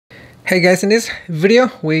Hey guys, in this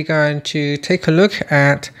video we're going to take a look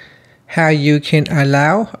at how you can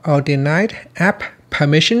allow or deny app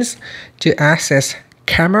permissions to access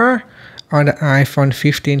camera on the iPhone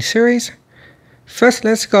 15 series. First,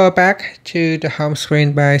 let's go back to the home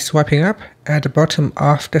screen by swiping up at the bottom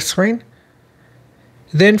of the screen.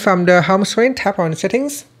 Then from the home screen, tap on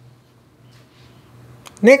Settings.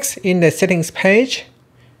 Next, in the Settings page,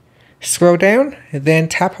 scroll down, then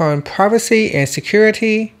tap on Privacy and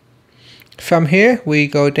Security. From here, we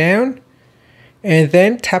go down and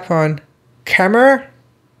then tap on Camera.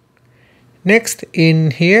 Next, in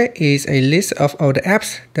here is a list of all the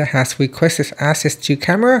apps that has requested access to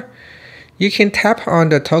camera. You can tap on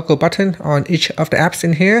the toggle button on each of the apps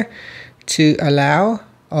in here to allow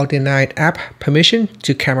or deny app permission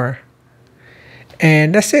to camera.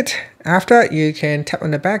 And that's it. After, you can tap on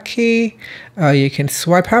the back key, or you can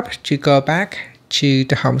swipe up to go back to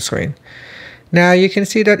the home screen. Now you can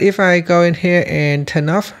see that if I go in here and turn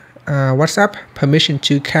off WhatsApp permission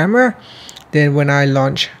to camera, then when I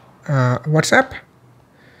launch WhatsApp,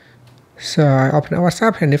 so I open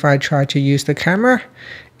WhatsApp, and if I try to use the camera,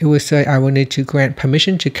 it will say I will need to grant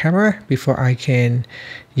permission to camera before I can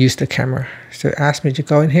use the camera. So it asks me to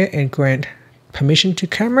go in here and grant permission to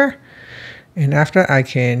camera, and after I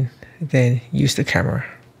can then use the camera.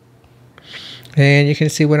 And you can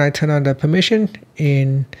see when I turn on the permission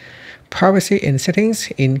in Privacy and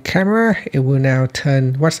Settings in camera, it will now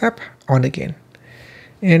turn WhatsApp on again.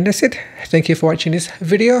 And that's it. Thank you for watching this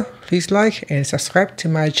video. Please like and subscribe to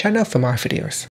my channel for more videos.